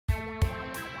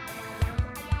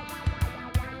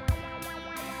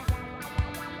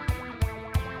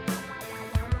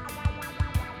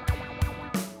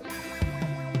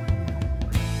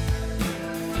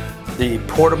the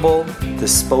portable,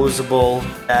 disposable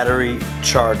battery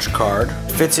charge card.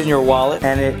 It fits in your wallet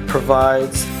and it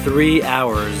provides 3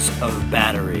 hours of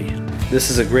battery. This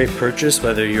is a great purchase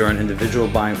whether you're an individual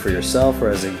buying for yourself or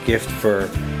as a gift for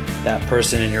that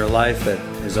person in your life that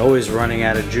is always running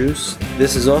out of juice.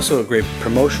 This is also a great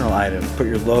promotional item. Put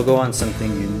your logo on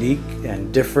something unique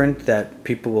and different that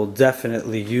people will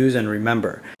definitely use and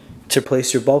remember. To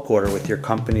place your bulk order with your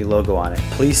company logo on it,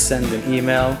 please send an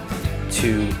email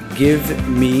to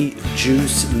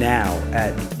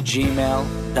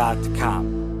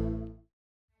givemejuicenow@gmail.com.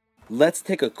 Let's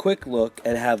take a quick look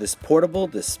at how this portable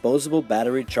disposable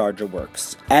battery charger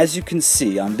works. As you can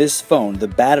see on this phone, the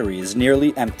battery is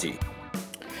nearly empty.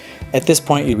 At this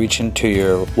point, you reach into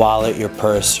your wallet, your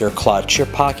purse, your clutch, your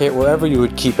pocket, wherever you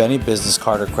would keep any business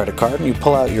card or credit card, and you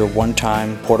pull out your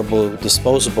one-time portable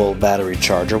disposable battery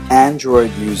charger.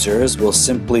 Android users will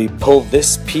simply pull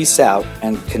this piece out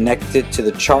and connect it to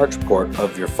the charge port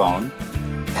of your phone.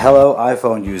 Hello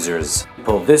iPhone users,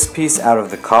 pull this piece out of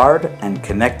the card and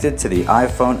connect it to the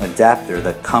iPhone adapter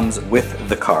that comes with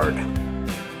the card.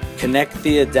 Connect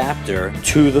the adapter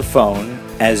to the phone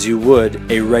as you would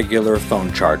a regular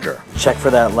phone charger. Check for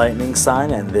that lightning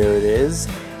sign and there it is.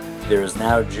 There is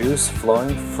now juice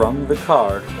flowing from the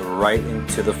card right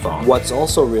into the phone. What's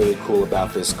also really cool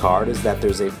about this card is that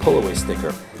there's a pull-away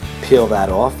sticker. Peel that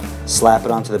off, slap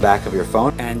it onto the back of your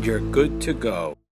phone, and you're good to go.